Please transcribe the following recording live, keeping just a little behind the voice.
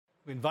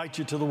We invite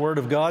you to the Word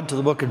of God, to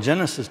the book of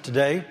Genesis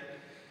today.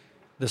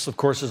 This, of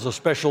course, is a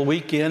special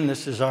weekend.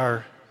 This is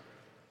our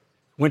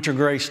winter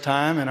grace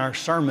time, and our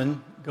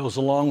sermon goes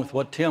along with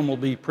what Tim will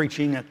be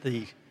preaching at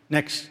the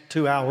next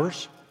 2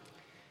 hours.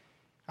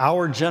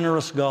 Our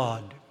generous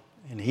God.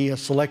 And he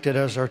has selected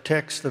as our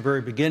text the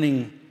very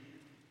beginning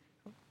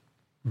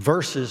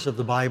verses of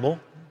the Bible,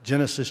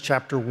 Genesis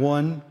chapter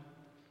 1,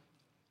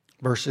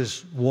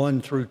 verses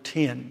 1 through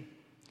 10.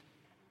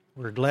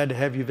 We're glad to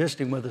have you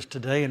visiting with us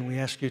today, and we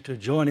ask you to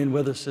join in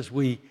with us as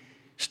we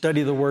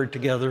study the Word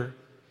together.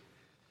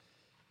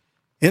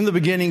 In the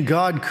beginning,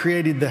 God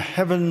created the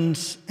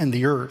heavens and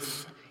the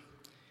earth.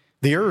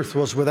 The earth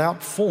was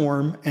without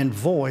form and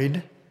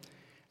void,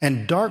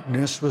 and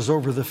darkness was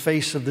over the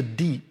face of the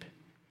deep,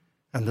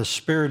 and the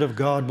Spirit of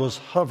God was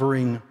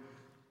hovering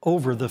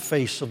over the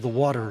face of the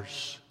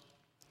waters.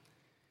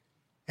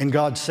 And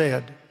God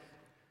said,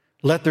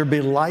 "Let there be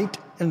light,"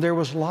 and there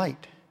was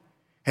light.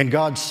 And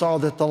God saw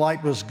that the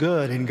light was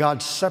good, and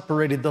God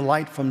separated the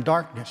light from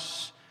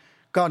darkness.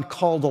 God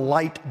called the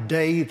light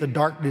day, the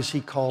darkness he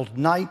called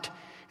night,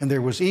 and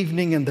there was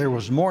evening and there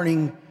was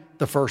morning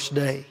the first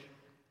day.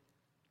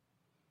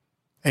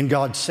 And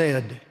God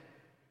said,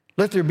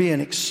 "Let there be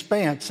an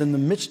expanse in the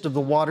midst of the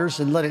waters,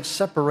 and let it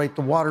separate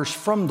the waters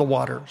from the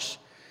waters."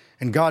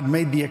 And God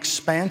made the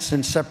expanse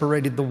and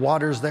separated the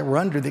waters that were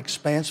under the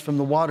expanse from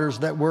the waters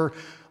that were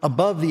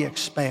above the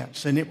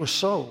expanse, and it was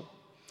so.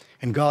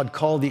 And God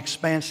called the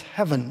expanse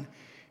heaven,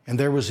 and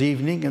there was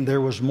evening and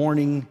there was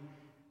morning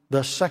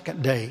the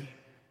second day.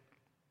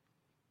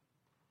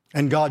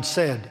 And God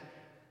said,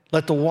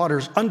 "Let the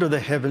waters under the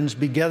heavens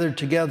be gathered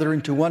together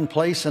into one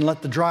place, and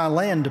let the dry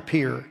land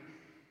appear."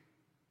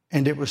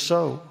 And it was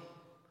so.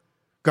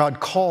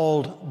 God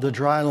called the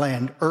dry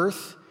land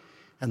earth,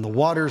 and the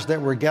waters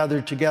that were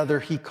gathered together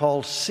he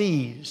called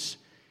seas.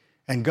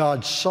 And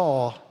God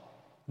saw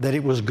that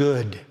it was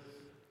good.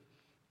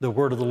 The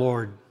word of the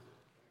Lord.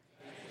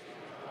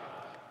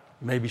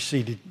 You may be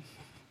seated.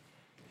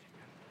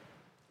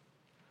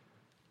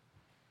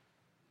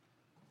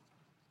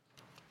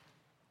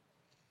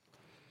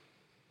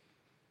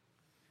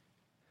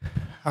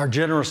 Our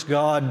generous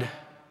God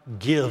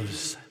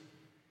gives.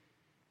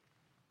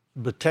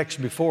 The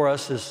text before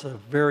us is a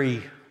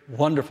very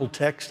wonderful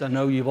text. I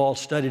know you've all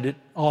studied it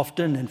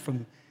often and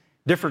from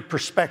different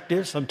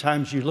perspectives.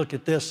 Sometimes you look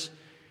at this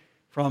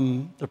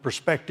from the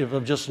perspective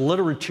of just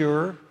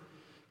literature.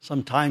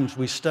 Sometimes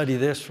we study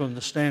this from the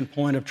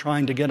standpoint of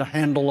trying to get a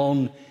handle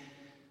on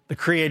the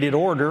created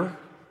order,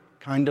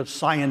 kind of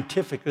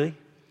scientifically.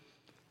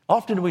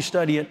 Often we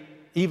study it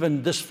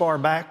even this far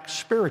back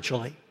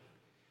spiritually.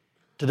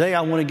 Today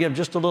I want to give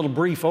just a little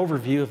brief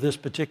overview of this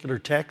particular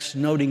text,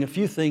 noting a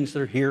few things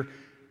that are here.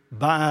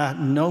 By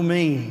no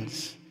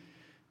means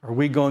are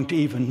we going to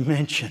even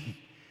mention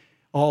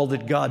all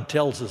that God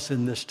tells us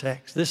in this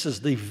text. This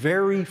is the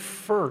very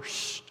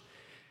first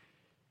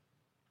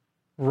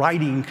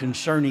writing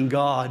concerning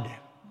God,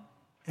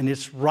 and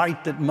it's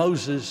right that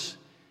Moses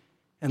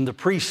and the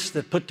priests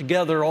that put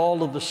together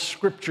all of the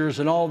scriptures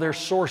and all their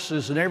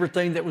sources and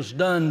everything that was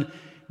done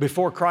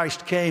before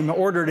Christ came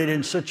ordered it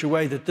in such a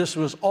way that this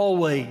was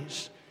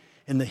always,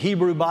 in the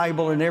Hebrew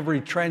Bible in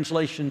every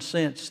translation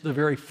sense, the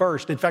very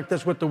first. In fact,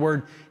 that's what the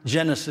word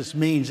Genesis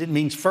means. It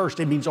means first,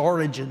 it means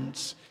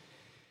origins.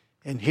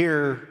 And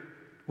here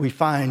we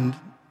find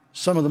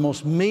some of the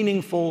most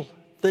meaningful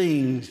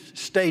things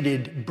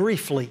stated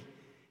briefly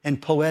and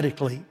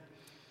poetically.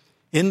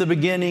 In the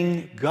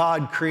beginning,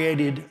 God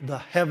created the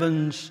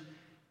heavens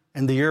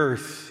and the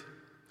earth.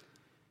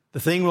 The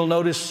thing we'll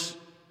notice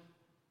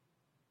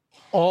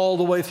all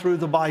the way through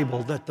the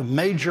Bible, that the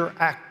major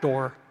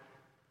actor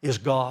is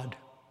God.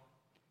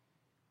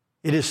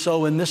 It is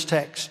so in this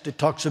text. It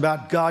talks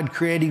about God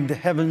creating the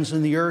heavens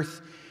and the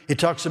earth. It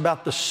talks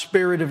about the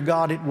Spirit of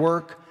God at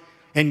work.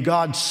 And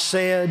God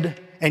said,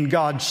 and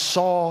God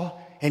saw,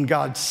 and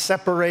God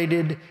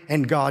separated,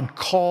 and God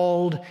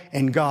called,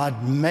 and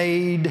God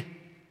made.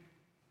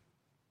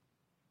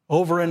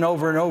 Over and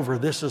over and over,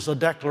 this is a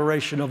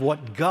declaration of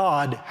what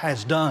God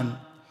has done.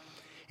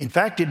 In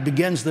fact, it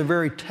begins the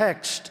very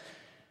text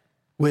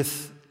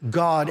with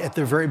God at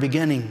the very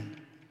beginning.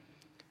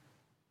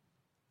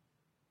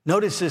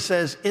 Notice it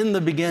says, "In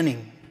the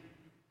beginning,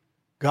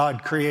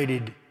 God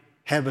created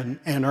heaven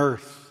and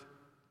earth."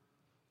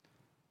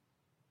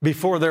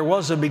 Before there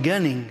was a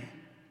beginning,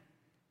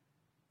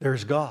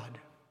 there's God.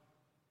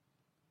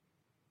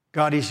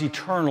 God is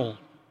eternal.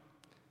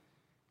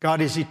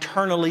 God is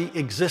eternally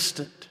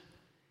existent.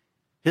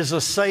 His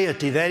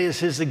aseity, that is,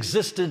 his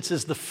existence,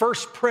 is the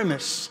first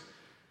premise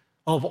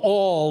of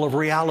all of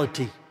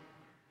reality.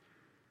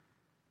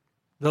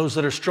 Those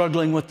that are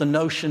struggling with the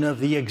notion of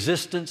the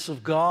existence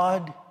of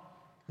God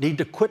need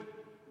to quit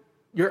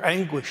your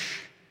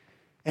anguish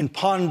and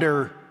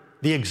ponder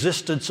the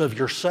existence of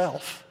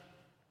yourself.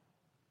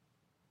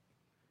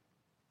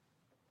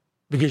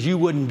 Because you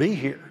wouldn't be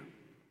here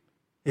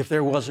if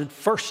there wasn't,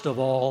 first of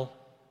all,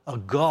 a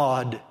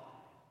God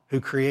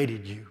who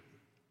created you.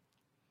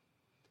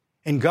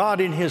 And God,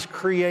 in his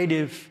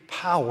creative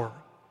power,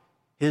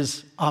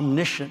 His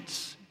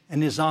omniscience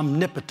and His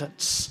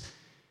omnipotence,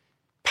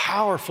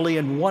 powerfully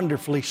and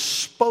wonderfully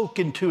spoke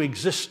into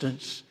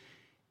existence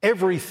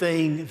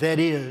everything that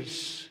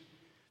is.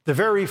 The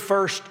very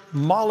first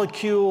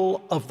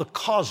molecule of the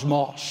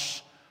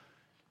cosmos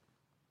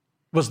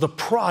was the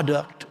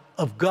product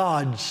of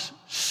God's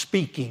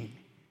speaking,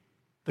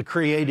 the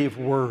creative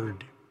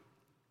word.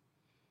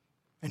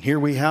 And here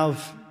we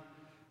have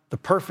the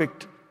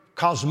perfect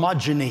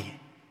cosmogony,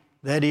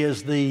 that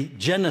is the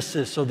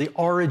genesis or the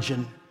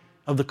origin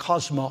of the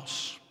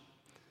cosmos.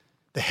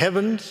 The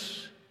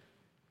heavens,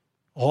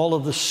 all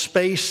of the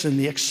space and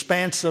the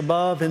expanse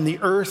above, and the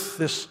earth,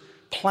 this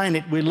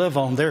planet we live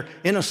on.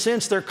 In a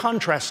sense, they're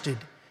contrasted.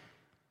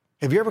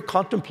 Have you ever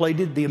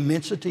contemplated the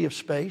immensity of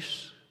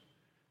space?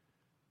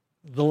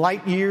 The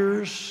light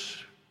years,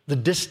 the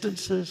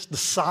distances, the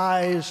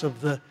size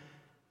of the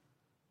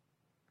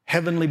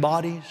heavenly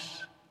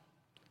bodies.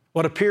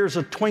 What appears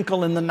a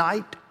twinkle in the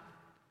night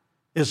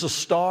is a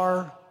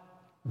star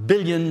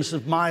billions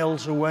of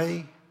miles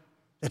away.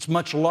 It's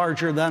much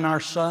larger than our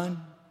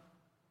sun.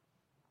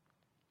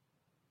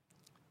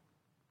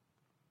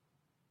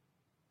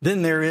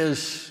 Then there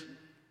is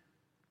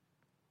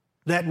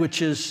that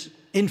which is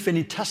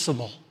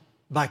infinitesimal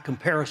by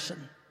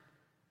comparison.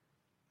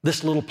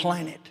 This little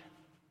planet,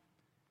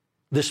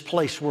 this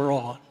place we're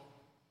on.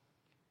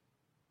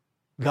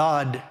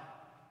 God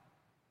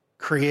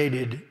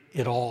created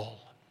it all.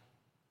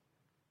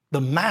 The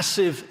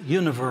massive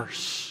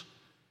universe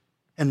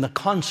and the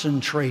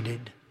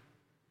concentrated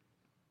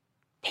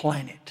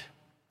planet,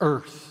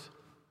 Earth.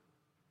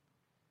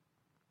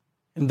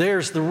 And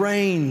there's the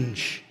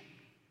range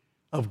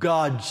of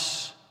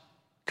God's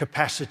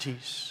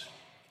capacities.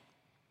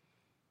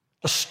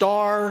 A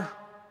star,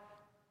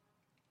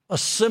 a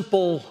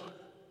simple,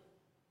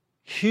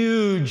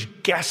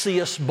 huge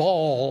gaseous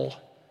ball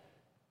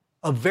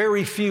of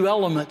very few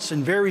elements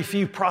and very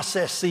few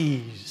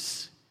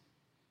processes,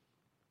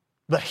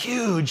 but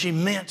huge,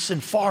 immense,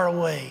 and far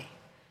away.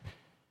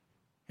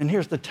 And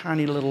here's the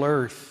tiny little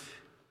Earth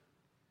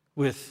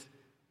with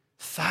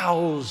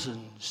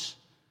thousands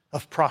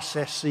of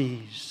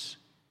processes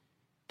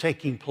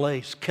taking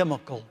place,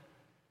 chemical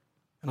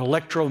and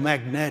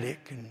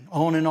electromagnetic, and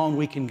on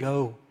we can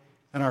go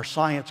in our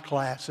science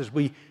class as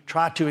we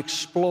try to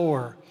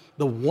explore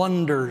the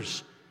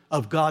wonders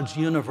of God's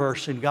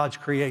universe and God's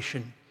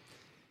creation.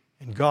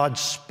 And God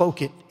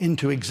spoke it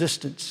into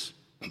existence.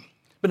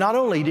 But not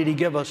only did He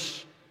give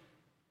us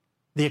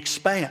the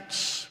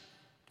expanse,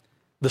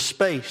 the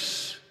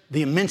space,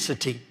 the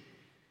immensity,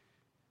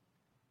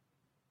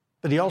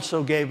 but He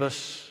also gave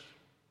us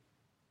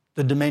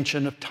the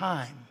dimension of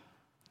time.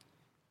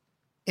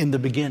 In the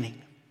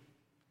beginning,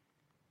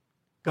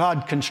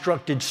 God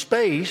constructed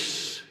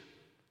space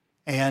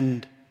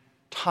and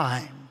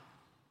time.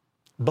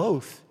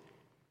 Both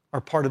are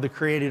part of the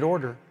created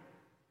order.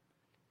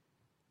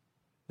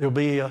 There'll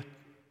be a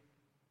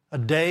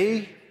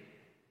day,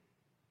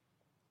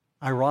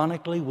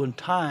 ironically, when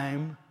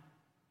time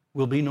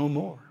will be no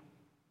more.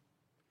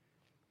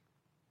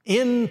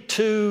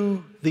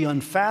 Into the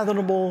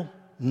unfathomable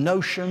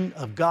notion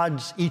of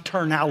God's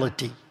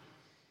eternality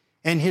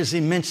and His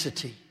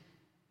immensity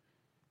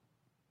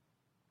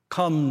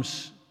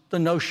comes the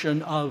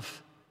notion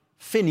of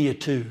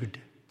finitude,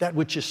 that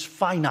which is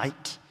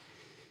finite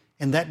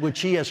and that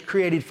which He has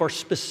created for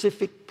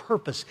specific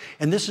purpose.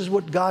 And this is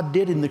what God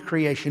did in the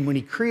creation. When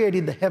He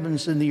created the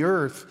heavens and the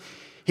earth,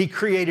 He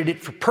created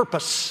it for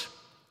purpose.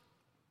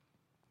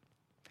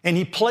 And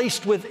He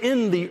placed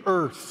within the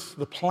earth,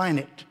 the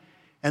planet,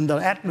 and the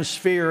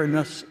atmosphere and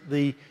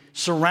the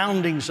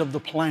surroundings of the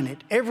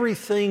planet,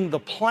 everything the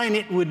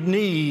planet would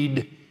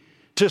need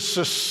to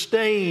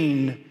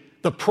sustain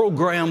the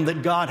program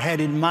that God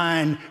had in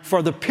mind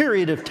for the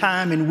period of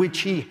time in which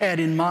He had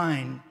in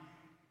mind.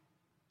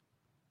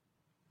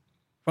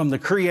 From the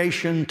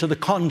creation to the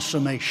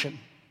consummation.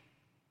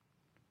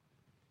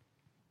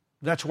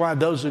 That's why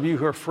those of you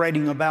who are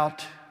fretting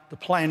about the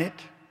planet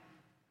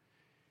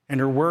and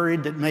are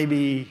worried that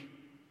maybe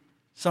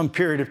some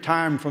period of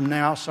time from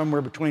now,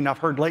 somewhere between, I've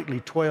heard lately,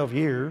 12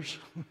 years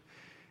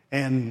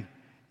and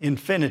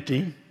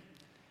infinity,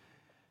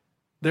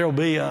 there'll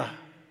be a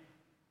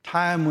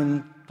time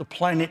when the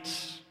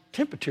planet's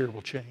temperature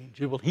will change.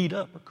 It will heat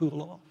up or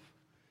cool off.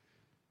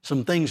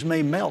 Some things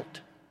may melt.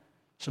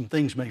 Some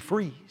things may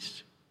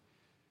freeze.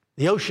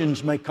 The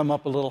oceans may come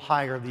up a little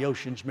higher. The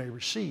oceans may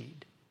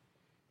recede.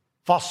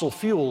 Fossil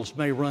fuels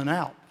may run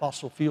out.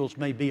 Fossil fuels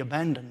may be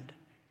abandoned.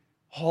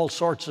 All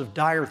sorts of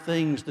dire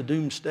things the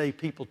doomsday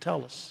people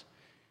tell us.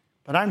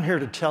 But I'm here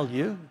to tell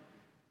you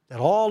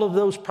that all of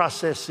those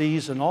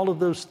processes and all of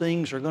those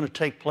things are going to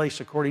take place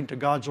according to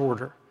God's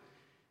order.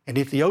 And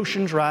if the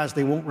oceans rise,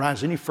 they won't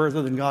rise any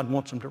further than God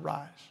wants them to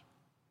rise.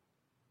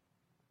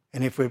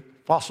 And if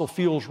fossil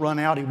fuels run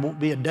out, it won't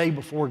be a day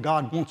before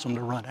God wants them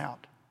to run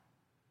out.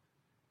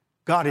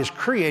 God has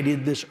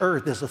created this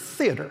earth as a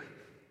theater,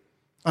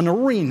 an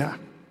arena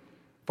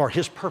for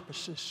His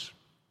purposes.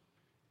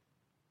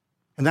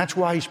 And that's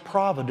why He's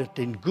provident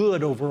and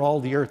good over all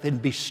the earth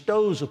and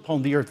bestows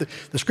upon the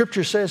earth. The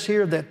Scripture says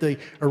here that the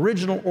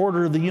original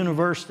order of the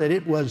universe, that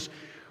it was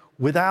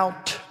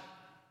without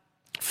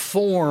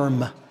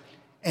form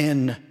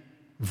and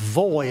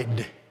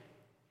void.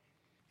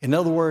 In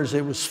other words,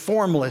 it was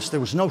formless. There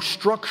was no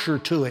structure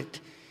to it.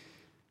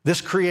 This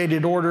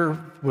created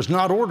order was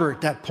not order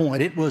at that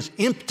point. It was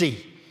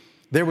empty.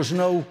 There was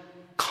no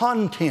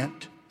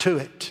content to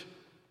it.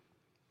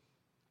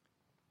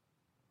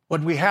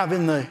 What we have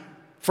in the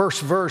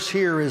first verse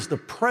here is the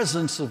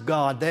presence of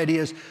God. That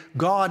is,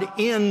 God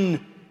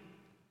in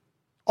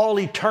all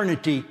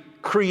eternity,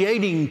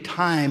 creating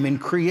time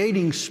and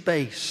creating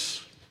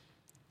space,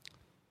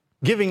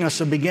 giving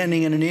us a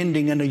beginning and an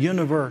ending and a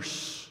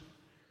universe.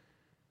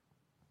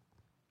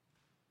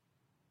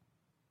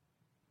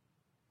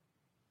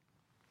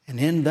 And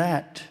in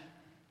that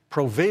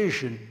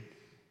provision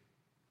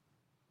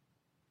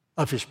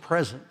of His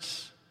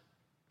presence,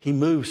 He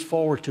moves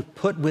forward to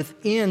put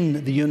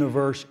within the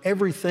universe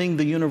everything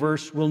the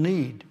universe will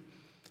need.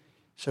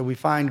 So we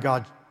find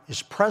God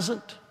is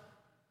present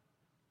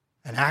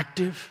and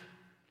active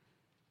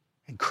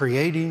and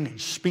creating and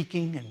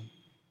speaking and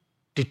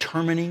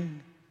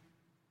determining.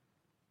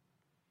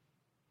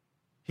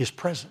 He is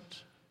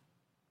present.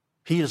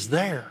 He is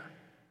there,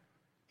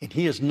 and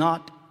He is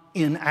not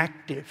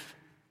inactive.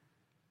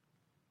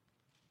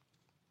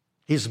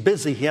 He's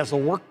busy. He has a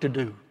work to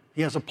do.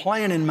 He has a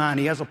plan in mind.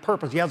 He has a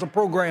purpose. He has a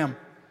program.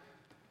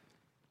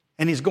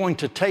 And He's going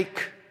to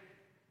take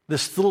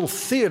this little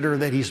theater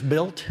that He's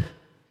built,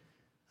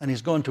 and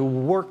He's going to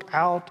work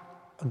out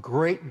a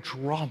great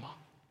drama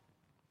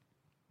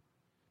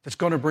that's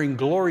going to bring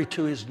glory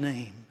to His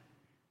name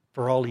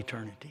for all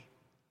eternity.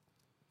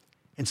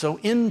 And so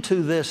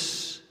into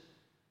this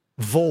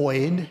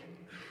void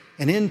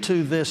and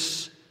into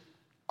this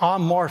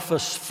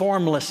amorphous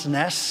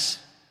formlessness,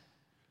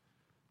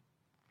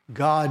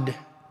 God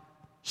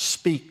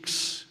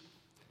speaks.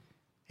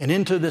 And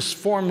into this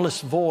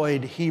formless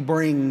void, He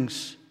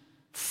brings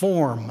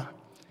form.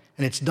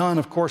 And it's done,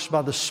 of course,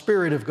 by the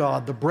Spirit of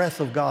God, the breath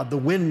of God, the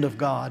wind of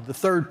God, the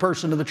third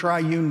person of the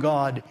triune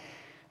God.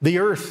 The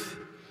earth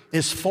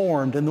is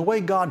formed. And the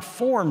way God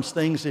forms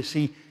things is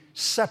He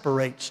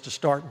separates to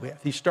start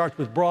with. He starts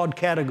with broad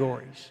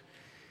categories.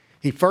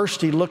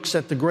 First, He looks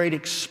at the great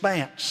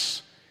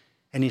expanse,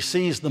 and He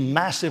sees the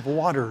massive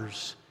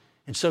waters.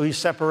 And so He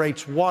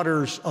separates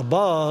waters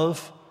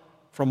above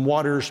from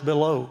waters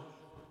below.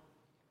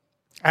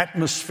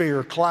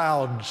 Atmosphere,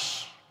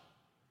 clouds,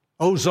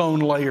 ozone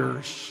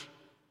layers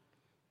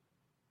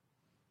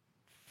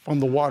from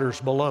the waters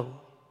below.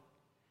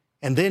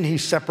 And then He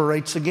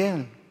separates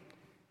again.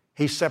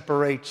 He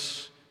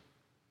separates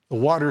the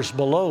waters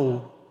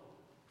below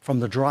from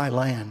the dry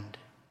land.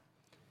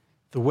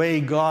 The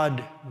way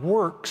God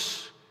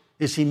works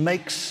is He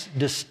makes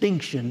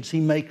distinctions. He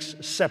makes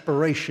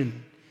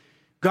separation.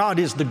 God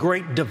is the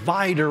great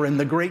divider and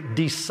the great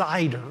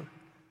decider.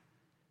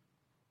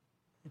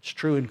 It's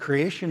true in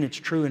creation. It's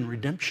true in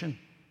redemption.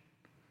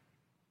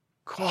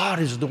 God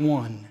is the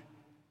one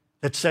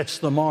that sets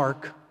the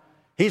mark.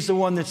 He's the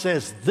one that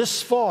says,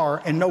 this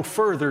far and no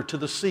further to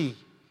the sea.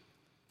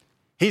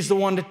 He's the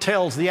one that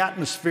tells the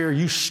atmosphere,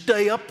 you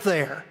stay up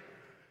there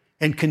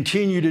and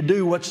continue to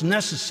do what's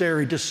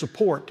necessary to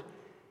support.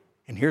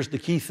 And here's the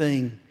key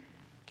thing,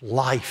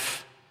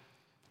 life.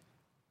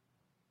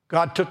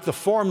 God took the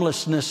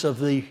formlessness of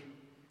the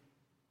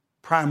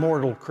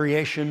primordial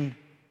creation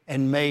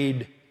and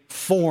made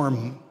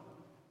form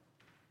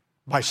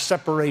by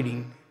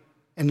separating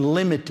and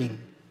limiting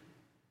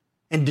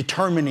and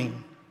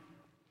determining.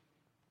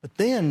 But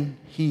then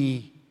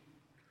He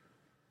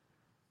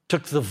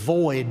took the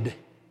void,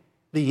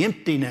 the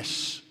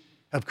emptiness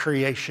of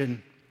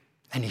creation,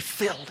 and He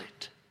filled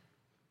it.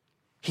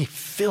 He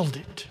filled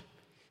it.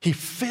 He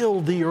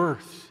filled the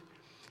earth.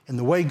 And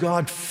the way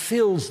God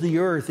fills the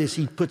earth is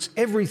He puts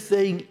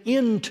everything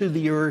into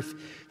the earth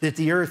that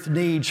the earth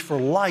needs for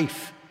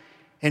life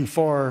and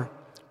for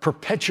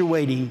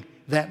perpetuating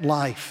that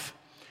life.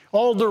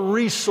 All the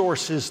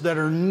resources that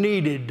are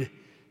needed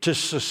to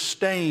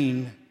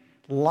sustain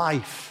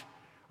life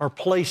are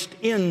placed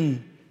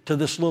into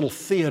this little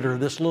theater,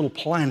 this little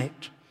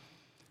planet.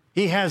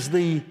 He has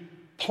the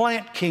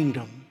plant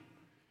kingdom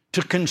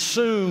to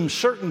consume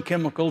certain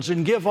chemicals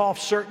and give off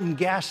certain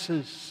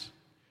gases.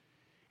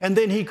 And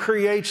then He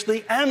creates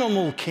the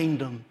animal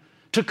kingdom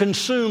to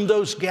consume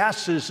those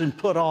gases and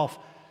put off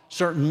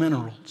certain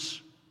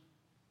minerals,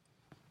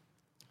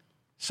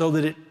 so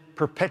that it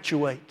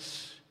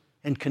perpetuates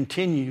and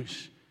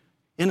continues,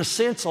 in a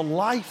sense, a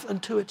life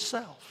unto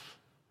itself,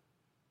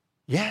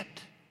 yet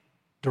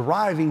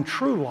deriving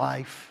true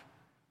life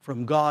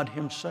from God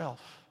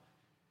Himself.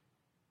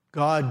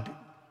 God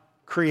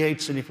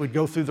creates, and if we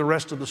go through the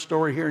rest of the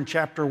story here in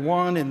chapter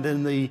 1, and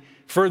then the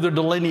further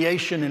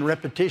delineation and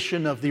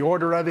repetition of the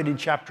order of it in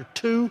chapter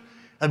 2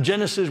 of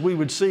Genesis, we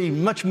would see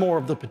much more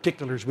of the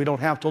particulars we don't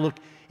have to look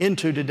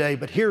into today.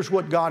 But here's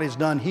what God has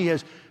done. He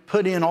has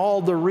put in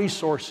all the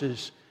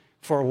resources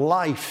for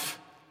life,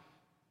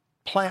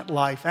 plant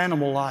life,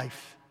 animal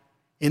life,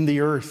 in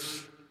the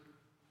earth.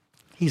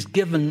 He's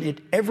given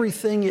it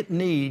everything it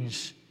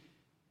needs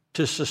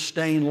to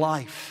sustain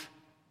life.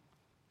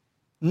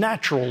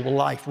 Natural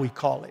life, we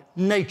call it.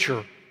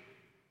 Nature.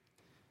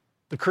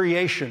 The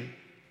creation.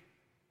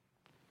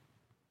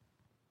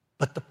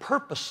 But the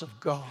purpose of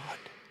God,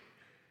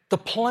 the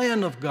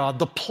plan of God,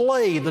 the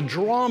play, the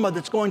drama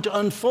that's going to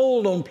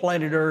unfold on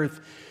planet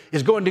Earth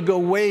is going to go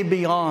way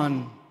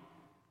beyond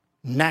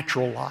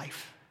natural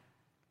life.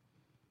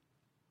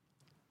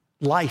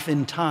 Life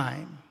in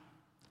time.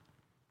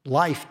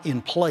 Life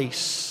in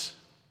place.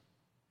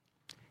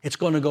 It's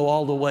going to go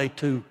all the way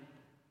to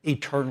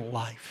eternal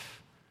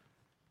life.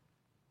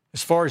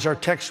 As far as our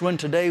text went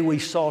today, we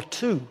saw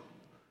two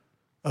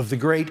of the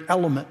great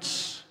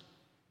elements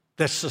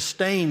that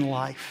sustain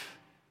life.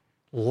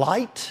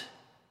 Light.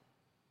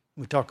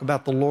 We talk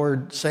about the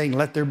Lord saying,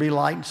 let there be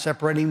light, and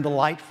separating the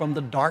light from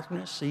the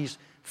darkness. He's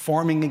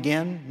forming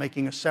again,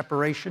 making a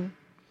separation,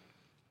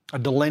 a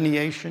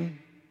delineation.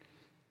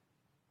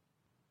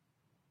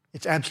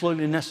 It's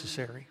absolutely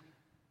necessary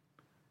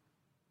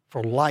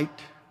for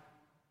light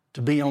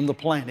to be on the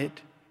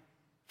planet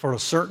for a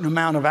certain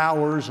amount of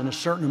hours and a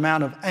certain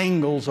amount of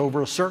angles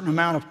over a certain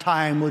amount of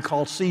time we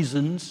call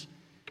seasons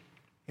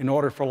in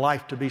order for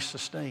life to be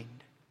sustained.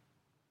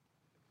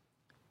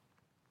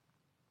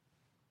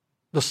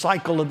 The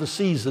cycle of the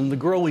season, the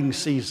growing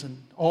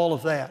season, all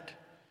of that.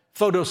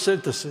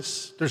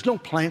 Photosynthesis. There's no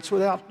plants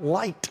without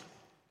light.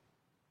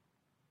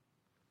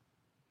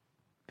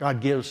 God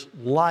gives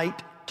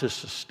light to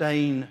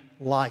sustain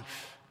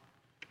life.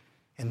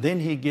 And then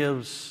He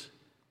gives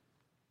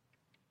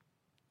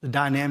the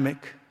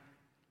dynamic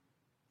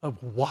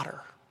of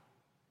water.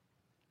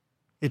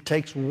 It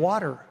takes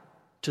water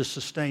to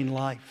sustain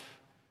life.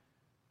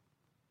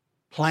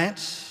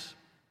 Plants,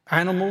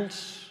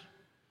 animals,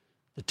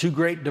 the two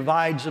great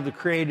divides of the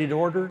created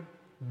order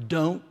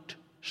don't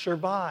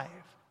survive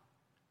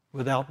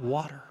without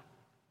water.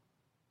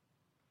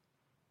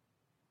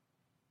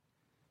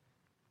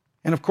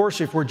 And of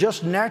course, if we're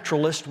just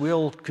naturalists,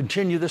 we'll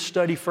continue this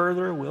study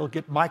further. We'll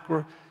get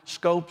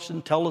microscopes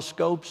and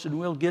telescopes, and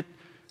we'll get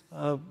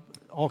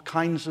all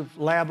kinds of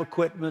lab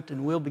equipment,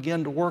 and we'll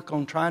begin to work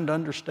on trying to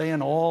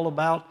understand all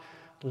about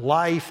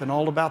life and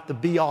all about the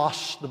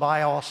bios,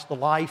 the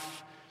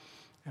life,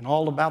 and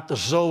all about the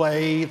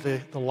zoe,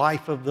 the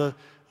life of the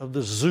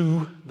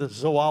zoo, the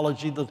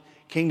zoology, the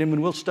kingdom.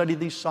 And we'll study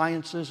these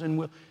sciences, and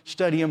we'll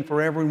study them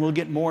forever, and we'll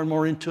get more and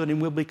more into it, and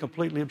we'll be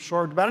completely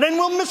absorbed about it, and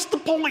we'll miss the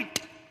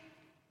point.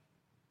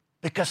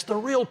 Because the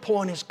real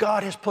point is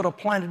God has put a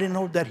planet in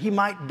order that He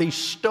might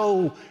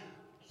bestow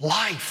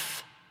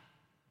life,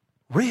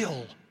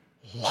 real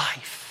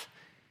life.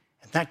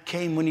 And that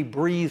came when He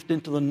breathed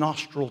into the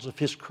nostrils of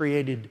His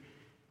created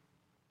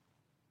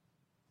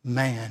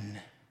man.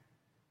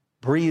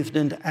 Breathed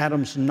into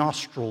Adam's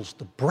nostrils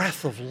the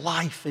breath of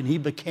life, and he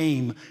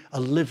became a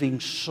living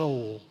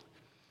soul.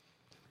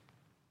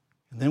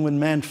 And then when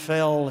man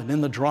fell, and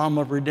in the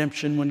drama of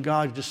redemption, when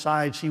God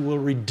decides He will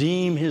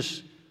redeem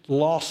His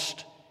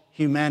lost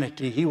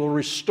humanity, He will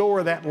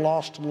restore that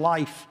lost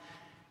life.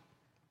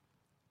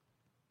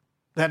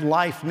 That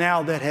life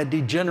now that had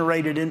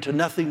degenerated into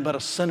nothing but a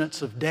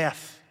sentence of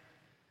death.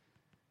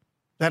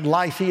 That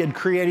life He had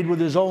created with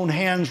His own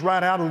hands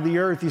right out of the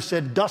earth. He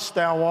said, dust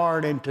thou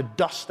art, and to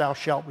dust thou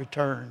shalt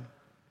return.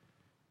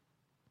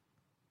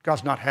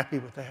 God's not happy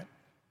with that.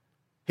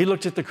 He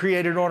looked at the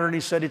created order and He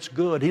said, it's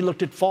good. He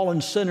looked at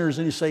fallen sinners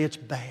and He said, it's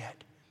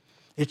bad.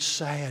 It's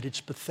sad.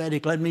 It's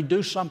pathetic. Let me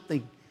do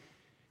something.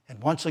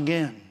 And once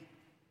again,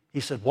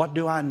 He said, what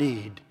do I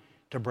need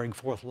to bring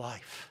forth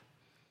life?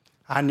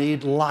 I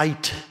need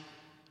light.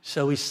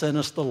 So He sent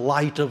us the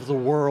light of the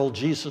world,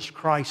 Jesus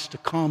Christ, to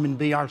come and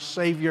be our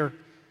Savior.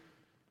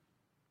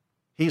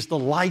 He's the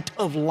light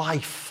of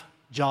life,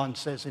 John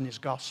says in his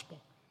gospel.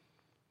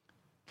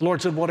 The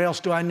Lord said, what else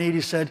do I need?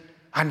 He said,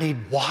 I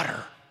need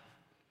water.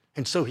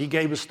 And so He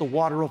gave us the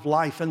water of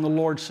life. And the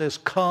Lord says,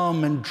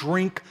 come and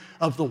drink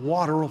of the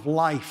water of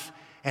life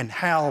and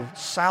have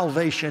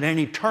salvation and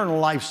eternal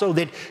life, so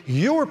that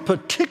your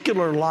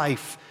particular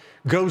life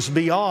goes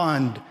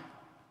beyond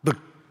the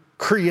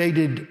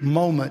created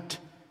moment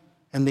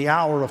and the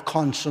hour of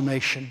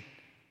consummation,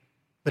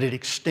 but it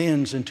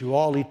extends into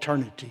all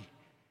eternity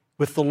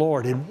with the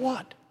Lord. In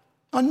what?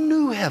 A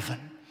new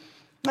heaven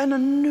and a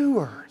new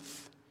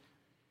earth,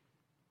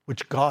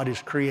 which God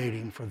is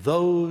creating for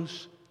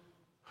those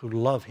who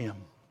love Him.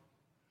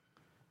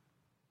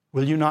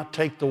 Will you not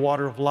take the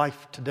water of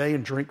life today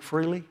and drink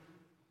freely?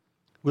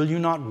 Will you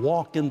not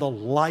walk in the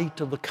light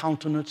of the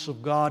countenance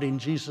of God in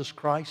Jesus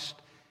Christ,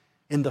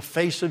 in the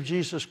face of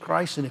Jesus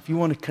Christ? And if you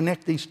want to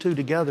connect these two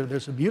together,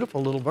 there's a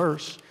beautiful little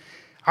verse.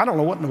 I don't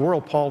know what in the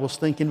world Paul was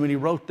thinking when he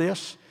wrote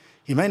this.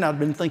 He may not have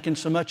been thinking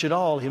so much at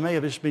all. He may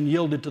have just been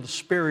yielded to the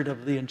Spirit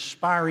of the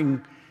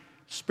inspiring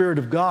Spirit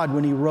of God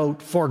when he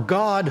wrote, for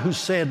God, who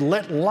said,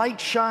 let light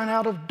shine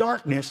out of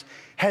darkness,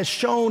 has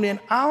shone in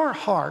our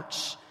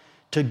hearts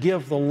to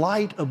give the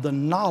light of the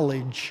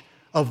knowledge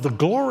of the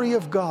glory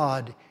of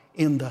God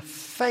in the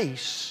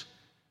face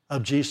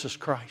of Jesus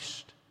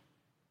Christ.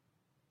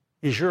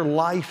 Is your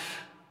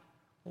life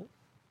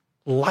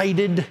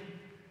lighted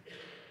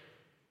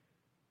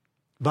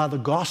by the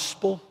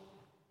gospel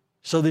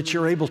so that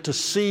you're able to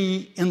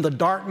see in the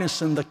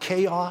darkness and the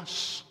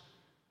chaos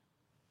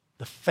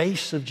the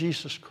face of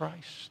Jesus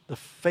Christ, the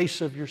face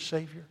of your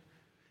Savior,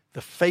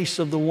 the face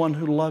of the one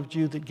who loved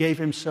you, that gave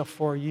himself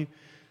for you,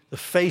 the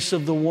face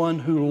of the one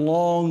who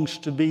longs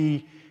to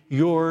be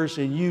yours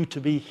and you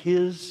to be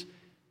his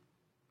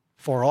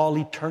for all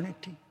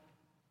eternity?